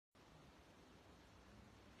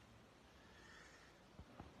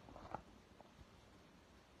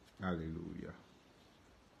Hallelujah.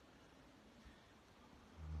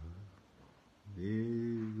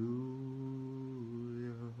 Hallelujah.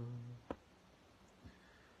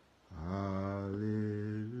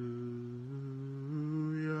 Hallelujah.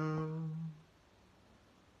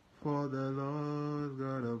 For the Lord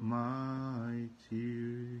God Almighty.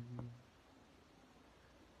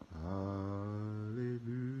 Hallelujah.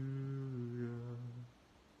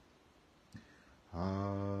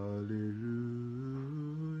 Hallelujah.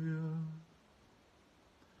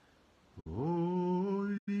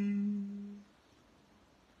 Holy,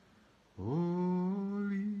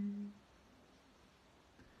 holy,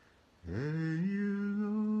 and you,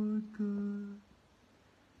 Lord God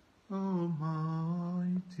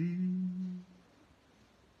Almighty.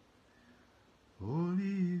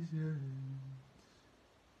 Holy is your name.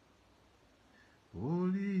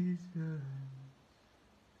 Holy is your name.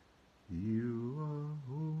 You are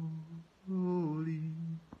holy.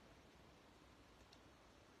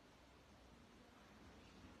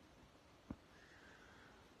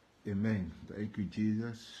 Amen. Thank you,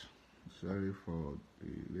 Jesus. Sorry for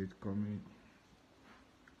the late coming.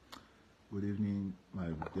 Good evening, my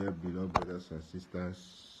dear beloved brothers and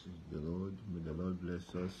sisters. The Lord, may the Lord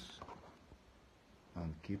bless us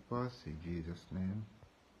and keep us in Jesus' name.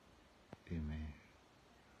 Amen.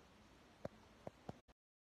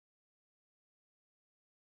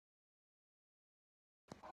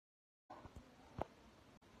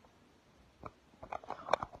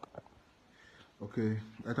 Okay,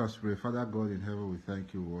 let us pray. Father God in heaven, we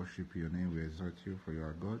thank you, worship your name, we exalt you for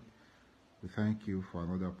your God. We thank you for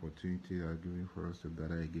another opportunity you are giving for us to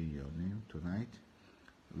gather again in your name tonight.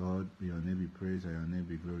 Lord, may your name be praised and your name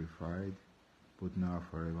be glorified, both now and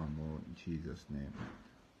forevermore, in Jesus' name.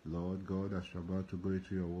 Lord God, as we're about to go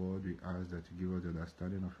into your word, we ask that you give us the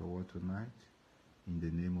understanding of your word tonight. In the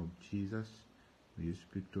name of Jesus, may you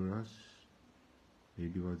speak to us, may you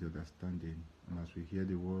give us the understanding. And as we hear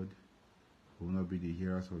the word, we will not be the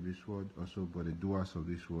hearers of this word, also but the doers of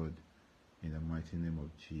this word, in the mighty name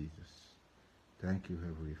of Jesus. Thank you,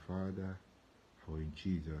 Heavenly Father, for in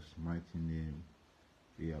Jesus' mighty name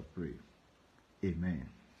we have prayed. Amen.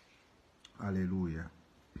 Hallelujah.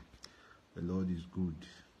 The Lord is good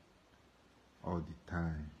all the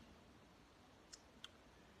time.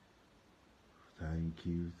 Thank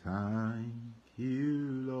you,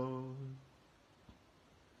 Lord.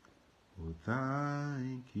 Oh,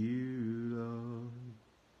 thank you, Lord.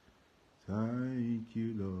 Thank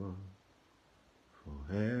you, Lord, for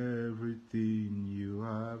everything you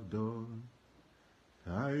have done.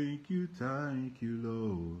 Thank you,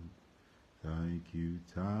 Lord. Thank you,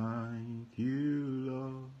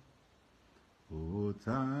 Lord. Oh,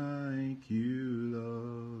 thank you,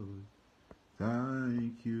 Lord.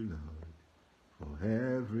 Thank you, Lord, for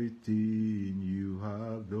everything you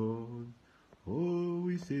have done. Oh,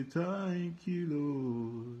 we say thank you,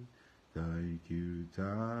 Lord. Thank you,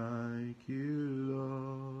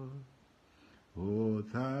 Lord. Oh,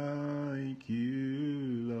 thank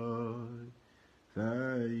you, Lord.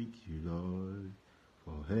 Thank you, Lord,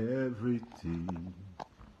 for everything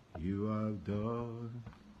you have done.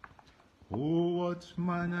 Oh, what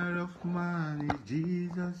manner of man is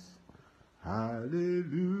Jesus? Hallelujah.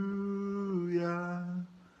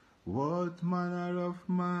 What manner of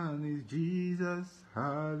man is Jesus?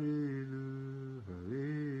 Hallelujah.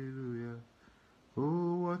 Hallelujah.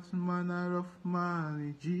 Oh, what manner of man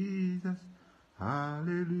is Jesus?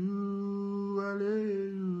 Hallelujah.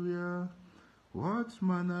 Hallelujah. What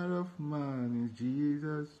manner of man is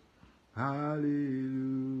Jesus?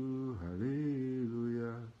 Hallelujah.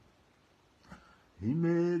 Hallelujah. He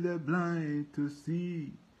made the blind to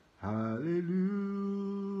see. Hallelujah.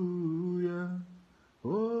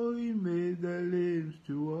 Oh, he made the lame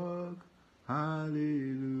to walk.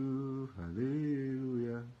 Hallelujah.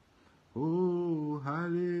 Hallelujah. Oh,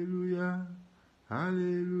 hallelujah.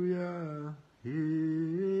 Hallelujah.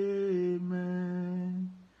 Amen.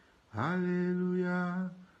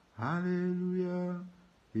 Hallelujah. Hallelujah.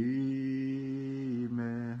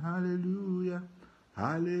 Amen. Hallelujah.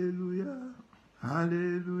 Hallelujah.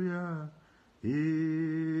 Hallelujah. Amen.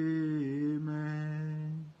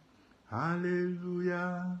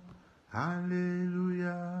 Hallelujah.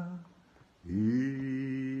 Hallelujah. Amen.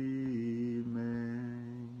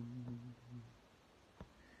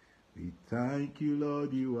 We thank you,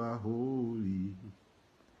 Lord, you are holy,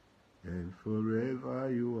 and forever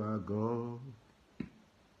you are God.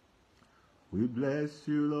 We bless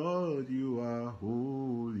you, Lord, you are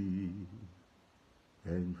holy,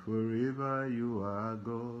 and forever you are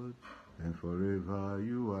God, and forever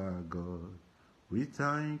you are God. We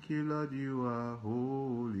thank you, Lord, you are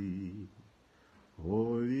holy.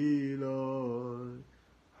 Holy Lord,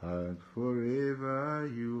 and forever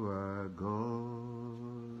you are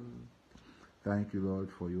God. Thank you, Lord,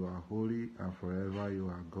 for you are holy and forever you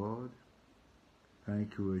are God.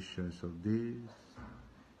 Thank you, Ancient of Days.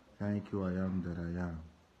 Thank you, I am that I am.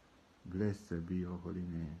 Blessed be your holy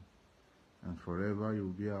name. And forever you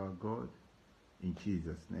will be our God. In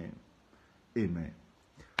Jesus' name. Amen.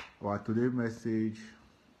 Our today's message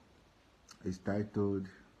is titled,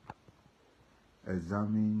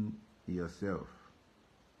 Examine Yourself.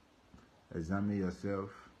 Examine yourself.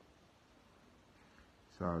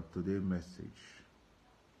 So our today's message.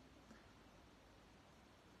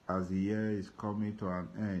 As the year is coming to an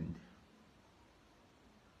end,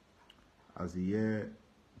 as the year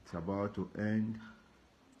is about to end,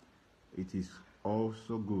 it is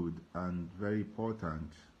also good and very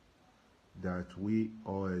important that we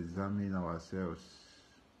all examine ourselves.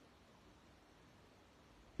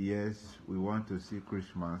 Yes, we want to see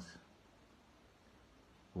Christmas.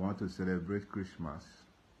 We want to celebrate Christmas.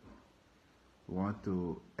 We want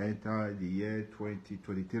to enter the year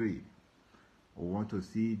 2023. We want to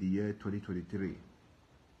see the year 2023.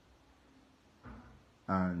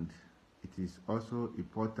 And it is also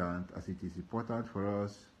important, as it is important for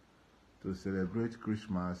us to celebrate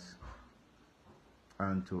Christmas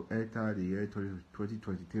and to enter the year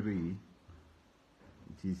 2023,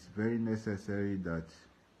 it is very necessary that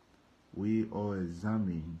we all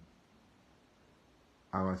examine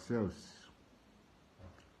ourselves.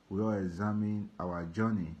 We all examine our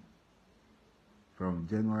journey from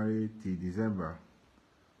January to December.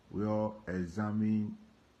 We all examine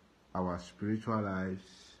our spiritual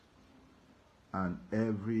lives and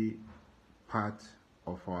every part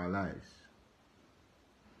of our lives.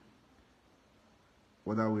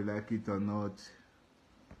 Whether we like it or not,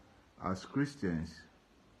 as Christians,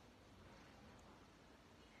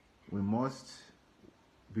 we must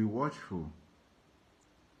be watchful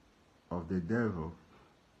of the devil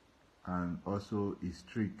and also his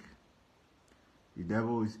trick. The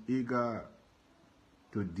devil is eager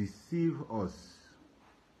to deceive us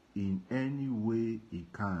in any way he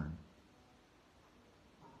can.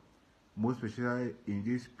 Most especially in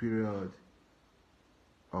this period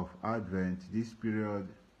of Advent, this period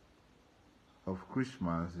of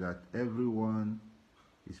Christmas that everyone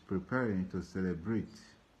is preparing to celebrate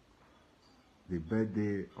the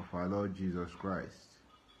birthday of our Lord Jesus Christ.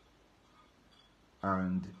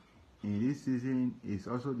 And in this season is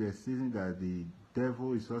also the season that the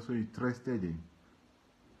devil is also interested in.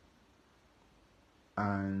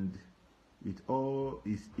 And with all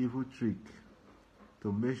his evil trick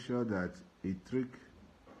to make sure that he trick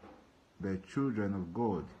the children of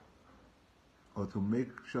God, or to make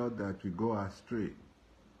sure that we go astray.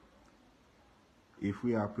 If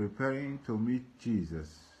we are preparing to meet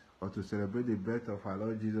Jesus or to celebrate the birth of our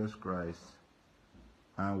Lord Jesus Christ,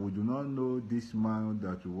 and we do not know this man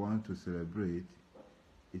that we want to celebrate,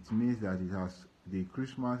 it means that the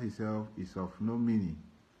Christmas itself is of no meaning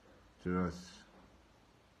to us.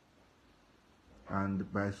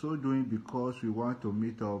 And by so doing, because we want to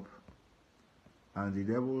meet up, and the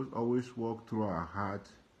devil always walks through our heart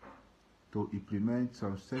to implement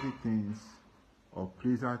some certain things or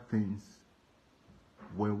pleasant things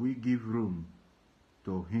when we give room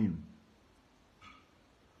to him.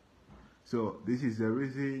 So this is the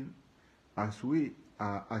reason, as we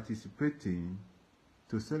are anticipating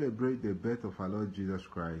to celebrate the birth of our Lord Jesus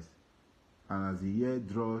Christ, and as the year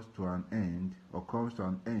draws to an end or comes to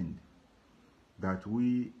an end, that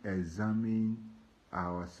we examine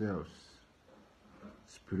ourselves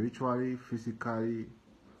spiritually, physically,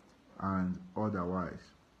 and otherwise.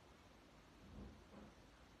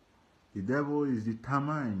 The devil is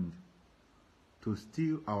determined to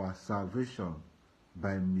steal our salvation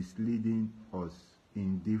by misleading us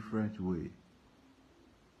in different ways.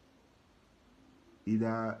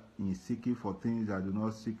 Either in seeking for things that do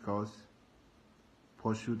not seek us,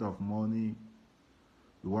 pursuit of money,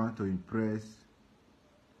 we want to impress,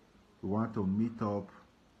 we want to meet up.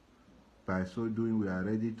 By so doing, we are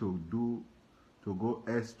ready to go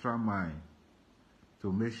extra mile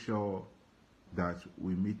to make sure that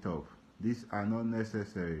we meet up. These are not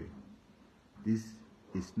necessary. This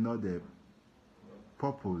is not the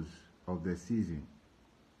purpose of the season.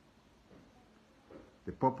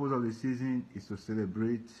 The purpose of the season is to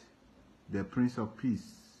celebrate the Prince of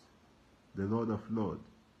Peace, the Lord of Lords,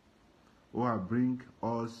 who will bring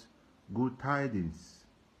us good tidings.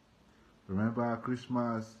 Remember,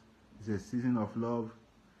 Christmas is a season of love,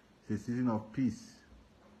 it's a season of peace,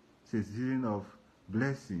 it's a season of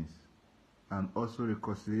blessings and also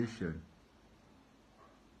reconciliation.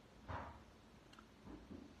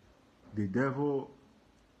 the devil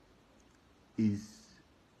is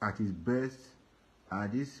at his best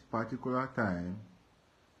at this particular time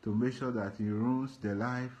to make sure that he ruins the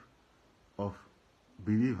life of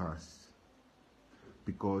believers,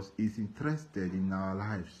 because he's interested in our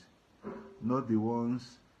lives, not the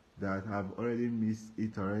ones that have already missed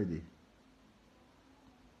it already.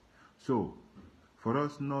 So, for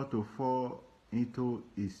us not to fall into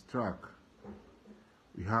his trap,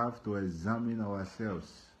 we have to examine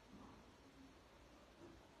ourselves.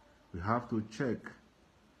 We have to check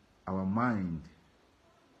our mind.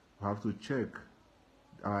 We have to check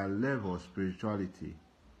our level of spirituality.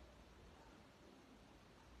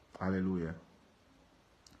 Hallelujah.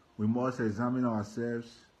 We must examine ourselves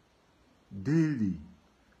daily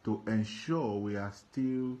to ensure we are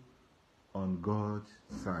still on God's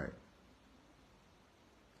side.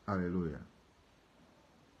 Hallelujah.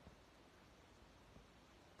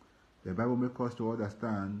 The Bible makes us to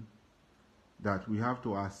understand that we have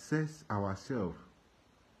to assess ourselves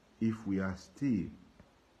if we are still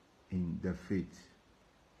in the faith,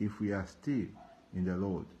 if we are still in the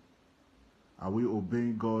Lord. Are we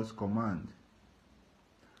obeying God's command?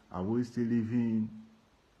 Are we still living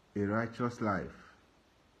a righteous life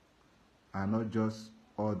and not just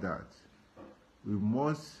all that? We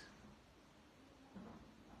must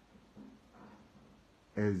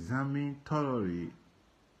examine thoroughly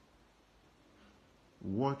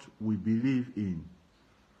what we believe in,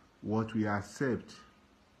 what we accept,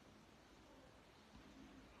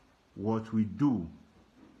 what we do,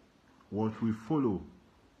 what we follow,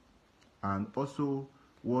 and also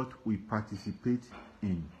what we participate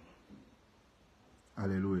in.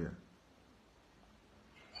 Hallelujah.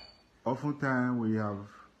 Oftentimes we have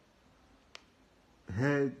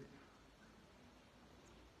heard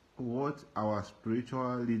what our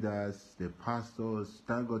spiritual leaders, the pastors,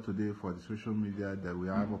 thank God today for the social media that we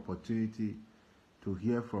have opportunity to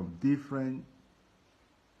hear from different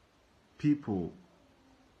people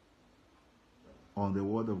on the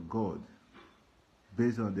Word of God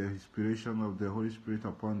based on the inspiration of the Holy Spirit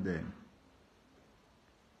upon them.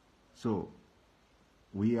 So,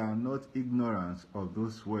 we are not ignorant of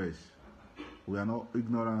those words. We are not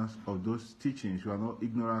ignorant of those teachings. We are not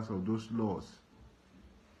ignorant of those laws.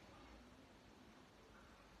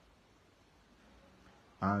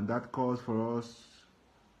 And that calls for us,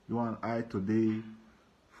 you and I today,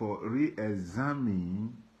 for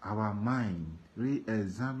re-examining our mind,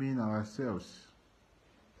 re-examine ourselves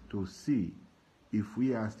to see if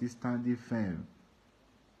we are still standing firm,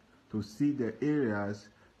 to see the areas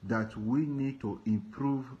that we need to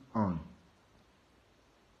improve on.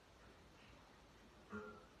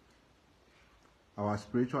 Our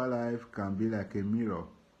spiritual life can be like a mirror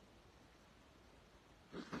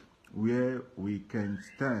where we can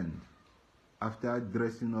stand after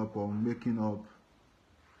dressing up or making up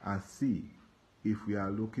and see if we are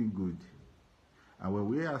looking good. And when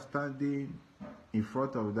we are standing in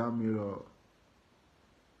front of that mirror,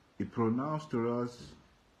 it pronounces to us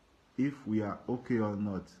if we are okay or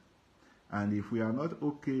not. And if we are not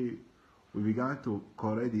okay, we begin to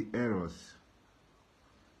correct the errors.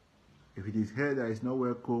 If it is hair that is not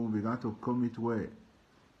well combed, we begin to comb it well.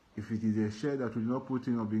 If it is a shirt that we not put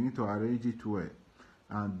in, we begin to arrange it well.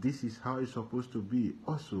 And this is how it's supposed to be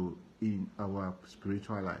also in our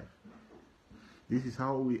spiritual life. This is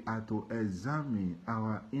how we are to examine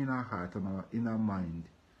our inner heart and our inner mind.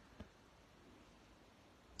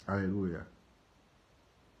 Hallelujah.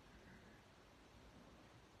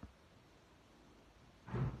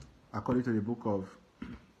 According to the book of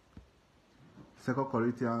 2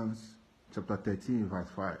 Corinthians chapter 13 verse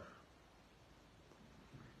 5.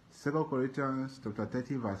 2 Corinthians chapter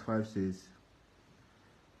 13 verse 5 says,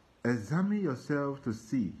 examine yourself to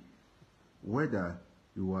see whether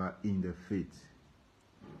you are in the faith.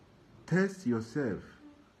 Test yourself.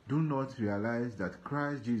 Do not realize that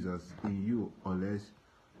Christ Jesus in you, unless,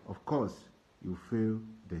 of course, you fail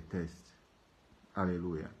the test.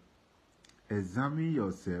 Hallelujah. Examine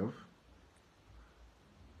yourself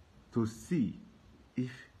to see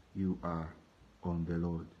if you are on the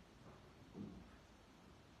Lord.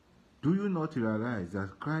 Do you not realize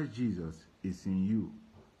that Christ Jesus is in you,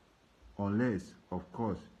 unless, of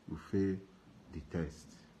course, you fail the test?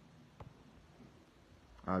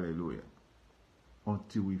 Hallelujah.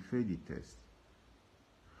 Until we fail the test,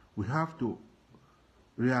 we have to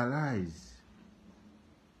realize,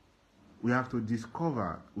 we have to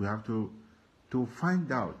discover, we have to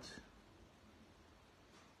find out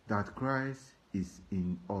that Christ is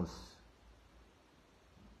in us.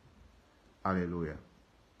 Hallelujah.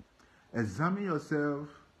 Examine yourself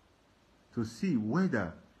to see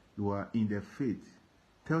whether you are in the faith.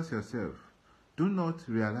 tells yourself, do not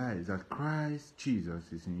realize that Christ Jesus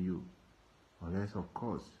is in you, unless, of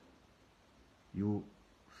course, you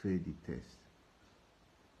fail the test.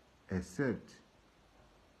 Except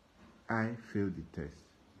I fail the test.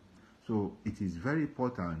 So it is very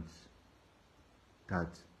important that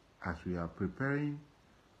as we are preparing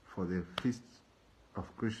for the feast of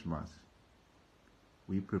Christmas,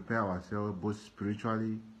 we prepare ourselves both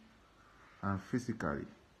spiritually and physically.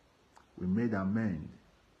 We made amends.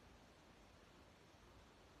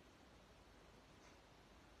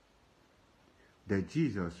 The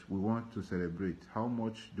Jesus we want to celebrate, how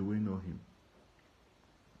much do we know him?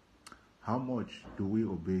 How much do we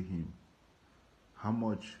obey him? How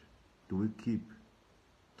much do we keep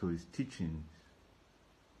to his teachings?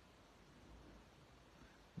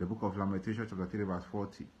 The book of Lamentations chapter 3 verse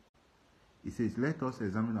 40. It says, let us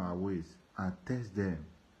examine our ways and test them,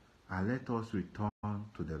 and let us return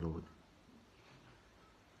to the Lord.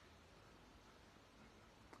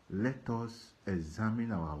 Let us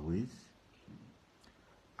examine our ways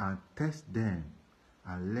and test them,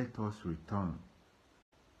 and let us return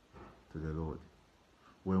to the Lord.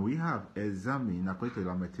 When we have examined according to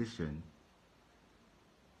Lamentation,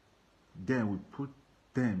 then we put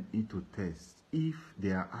them into test if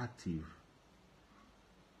they are active.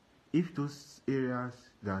 If those areas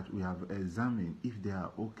that we have examined, if they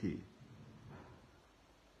are okay,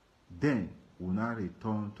 then we now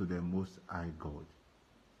return to the Most High God.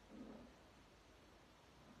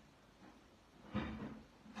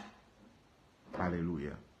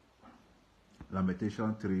 Hallelujah.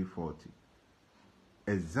 Lamentation 3:40.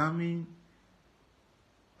 Examine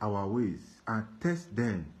our ways and test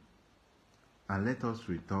them, and let us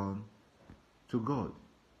return to God.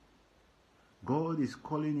 God is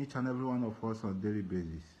calling each and every one of us on a daily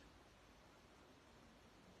basis,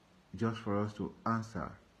 just for us to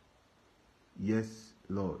answer, yes,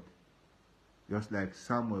 Lord. Just like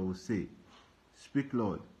Samuel will say, speak,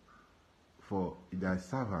 Lord, for thy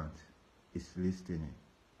servant is listening.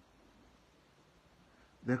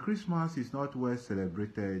 The Christmas is not well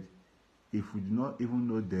celebrated if we do not even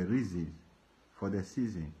know the reason for the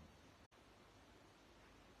season.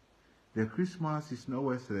 The Christmas is not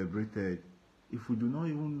well celebrated if we do not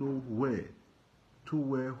even know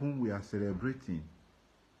whom we are celebrating.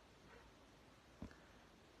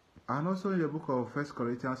 And also in the book of 1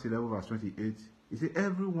 Corinthians 11 verse 28, it says,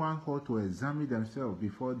 everyone ought to examine themselves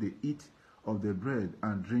before they eat of the bread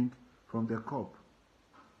and drink from the cup.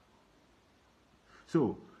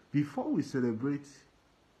 So, before we celebrate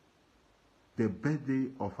the birthday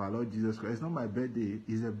of our Lord Jesus Christ, it's not my birthday,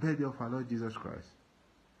 it's the birthday of our Lord Jesus Christ.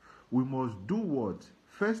 We must do what?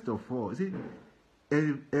 First of all, see,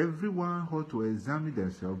 everyone ought to examine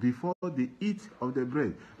themselves before they eat of the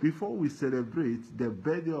bread. Before we celebrate the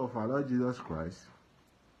birthday of our Lord Jesus Christ,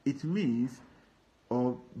 it means,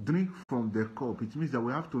 or drink from the cup, it means that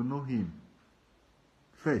we have to know him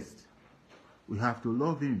first. We have to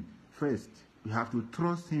love him first. We have to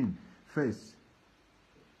trust him first.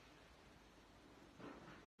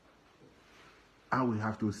 And we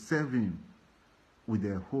have to serve him with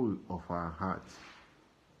the whole of our heart.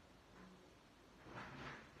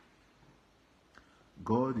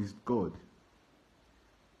 God is God.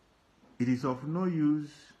 It is of no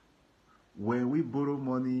use when we borrow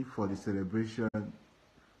money for the celebration,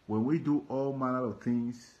 when we do all manner of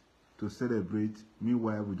things to celebrate,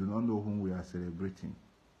 meanwhile we do not know whom we are celebrating.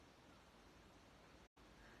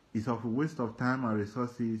 It's of a waste of time and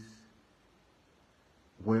resources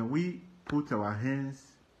when we put our hands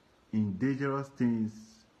in dangerous things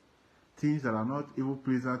that are not even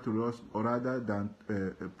pleasant to us, or rather than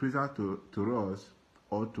pleasant to us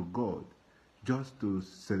or to God, just to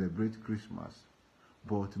celebrate Christmas.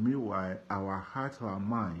 But meanwhile, our heart, our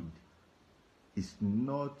mind is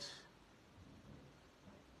not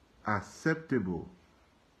acceptable.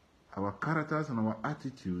 Our characters and our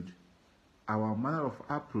attitude, our manner of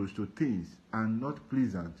approach to things are not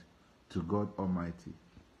pleasant to God Almighty.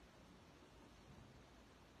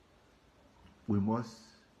 We must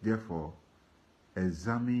therefore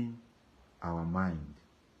examine our mind.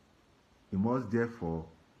 We must therefore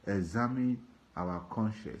examine our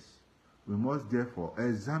conscience. We must therefore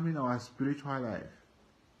examine our spiritual life.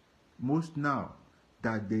 Most now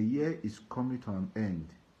that the year is coming to an end,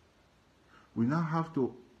 we now have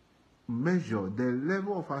to measure the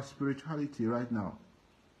level of our spirituality right now.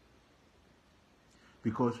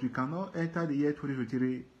 Because we cannot enter the year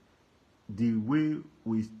 2023 the way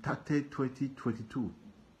we started 2022.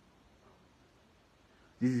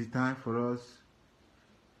 This is time for us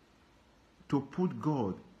to put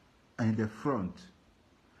God in the front.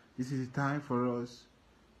 This is time for us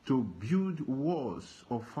to build walls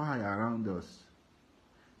of fire around us.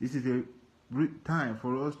 This is a time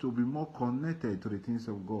for us to be more connected to the things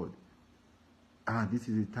of God. And this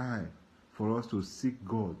is a time for us to seek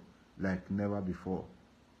God like never before.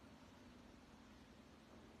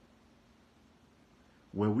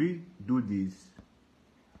 When we do this,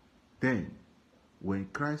 then when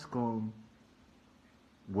Christ comes,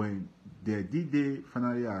 when the D-Day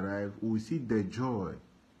finally arrives, we will see the joy,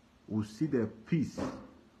 we will see the peace, we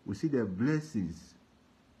will see the blessings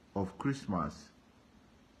of Christmas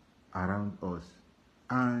around us.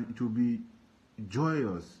 And it will be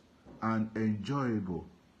joyous and enjoyable.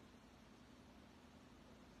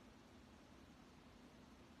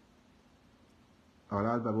 Our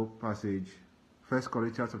last Bible passage, 1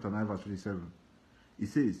 Corinthians chapter 9, verse 27. It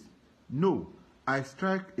says, "No, I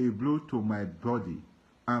strike a blow to my body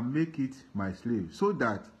and make it my slave, so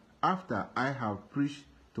that after I have preached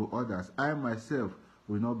to others, I myself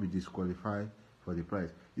will not be disqualified for the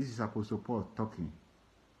prize." This is Apostle Paul talking.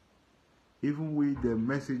 Even with the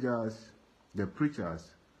messengers, the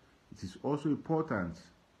preachers, it is also important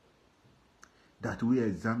that we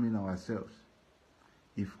examine ourselves.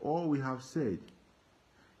 If all we have said,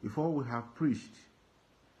 if all we have preached,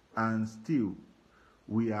 and still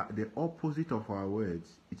we are the opposite of our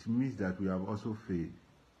words, it means that we have also failed.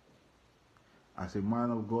 As a man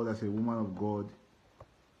of God, as a woman of God,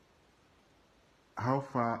 how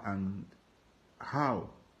far and how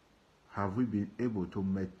have we been able to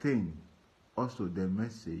maintain also the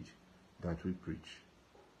message that we preach?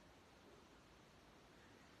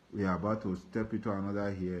 We are about to step into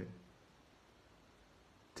another here.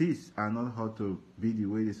 Things are not how to be the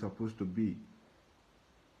way they're supposed to be.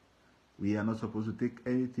 We are not supposed to take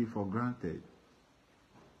anything for granted.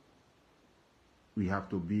 We have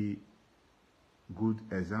to be good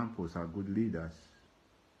examples and good leaders.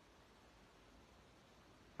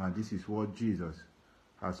 And this is what Jesus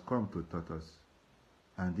has come to taught us.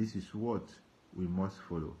 And this is what we must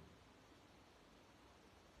follow.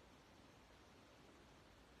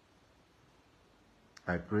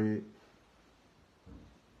 I pray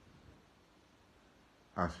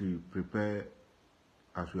as we prepare,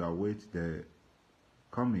 as we await the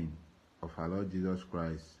coming of our Lord Jesus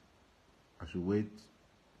Christ, as we wait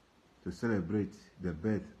to celebrate the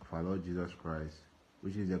birth of our Lord Jesus Christ,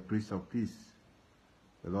 which is the Prince of Peace,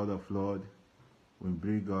 the Lord of Lords, will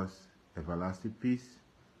bring us everlasting peace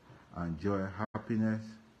and joy, happiness,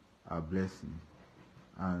 a blessing.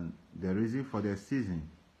 And the reason for the season,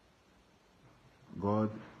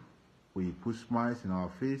 God will put smiles in our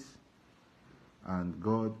face, and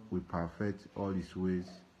God will perfect all His ways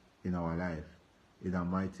in our life, in the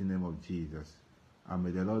mighty name of Jesus. And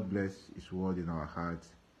may the Lord bless His word in our hearts,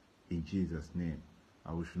 in Jesus' name.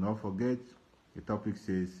 And we should not forget, the topic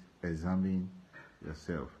says, examine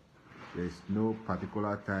yourself. There is no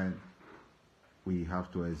particular time we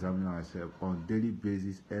have to examine ourselves. On a daily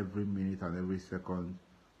basis, every minute and every second,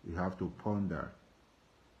 we have to ponder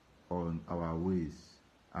on our ways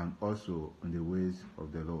and also on the ways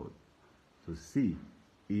of the Lord, to see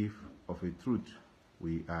if of a truth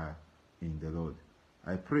we are in the Lord.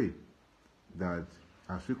 I pray that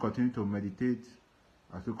as we continue to meditate,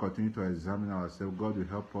 as we continue to examine ourselves, God will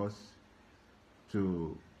help us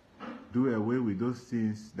to do away with those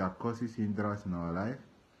things that causes hindrance in our life,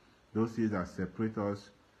 those things that separate us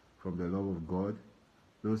from the love of God,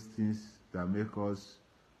 those things that make us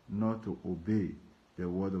not to obey the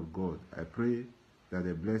word of God. I pray that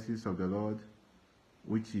the blessings of the Lord,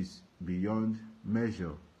 which is beyond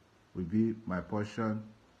measure, will be my portion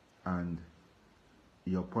and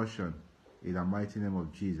your portion in the mighty name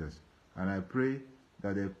of Jesus. And I pray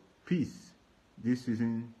that the peace this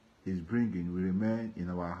season is bringing will remain in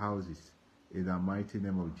our houses in the mighty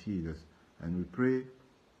name of Jesus. And we pray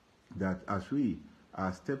that as we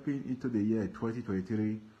are stepping into the year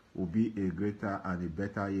 2023, will be a greater and a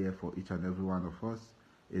better year for each and every one of us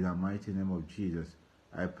in the mighty name of Jesus.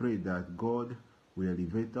 I pray that God will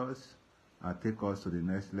elevate us and take us to the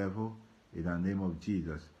next level in the name of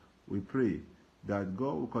Jesus. We pray that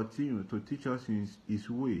God will continue to teach us His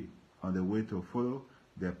way, on the way to follow,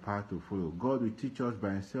 the path to follow. God will teach us by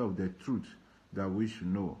Himself the truth that we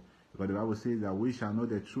should know. Because the Bible says that we shall know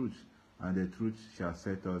the truth, and the truth shall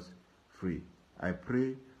set us free. I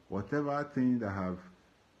pray whatever thing that have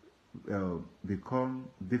become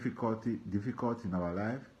difficult in our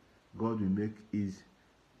life, God will make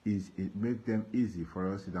make them easy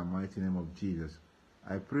for us in the mighty name of Jesus.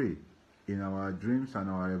 I pray in our dreams and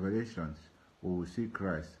our revelations, we will see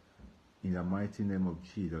Christ in the mighty name of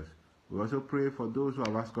Jesus. We also pray for those who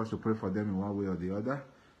have asked us to pray for them in one way or the other,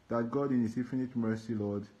 that God in His infinite mercy,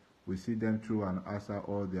 Lord, We see them through and answer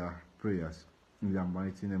all their prayers in the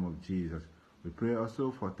mighty name of Jesus. We pray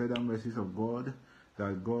also for tender mercies of God,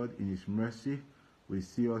 that God in His mercy will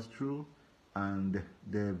see us through, and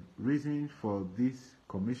the reason for this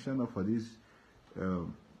commission or for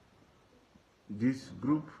this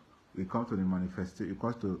group will come to the manifestation,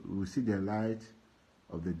 because we see the light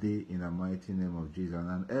of the day in the mighty name of Jesus.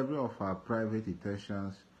 And every of our private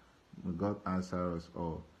intentions, may God answer us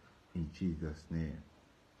all in Jesus' name.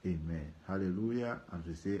 Amen. Hallelujah. And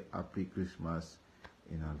we say Happy Christmas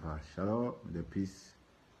in advance. Shalom. May the peace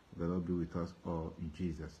of the Lord be with us all in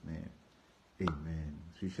Jesus' name. Amen.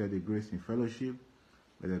 We share the grace in fellowship.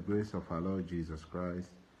 May the grace of our Lord Jesus Christ,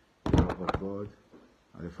 the love of God,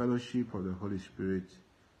 and the fellowship of the Holy Spirit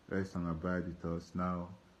rest and abide with us now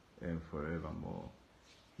and forevermore.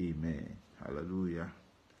 Amen. Hallelujah.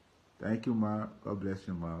 Thank you, Ma. God bless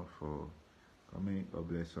you, Ma, for coming. God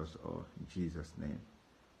bless us all in Jesus' name.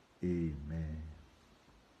 Amen.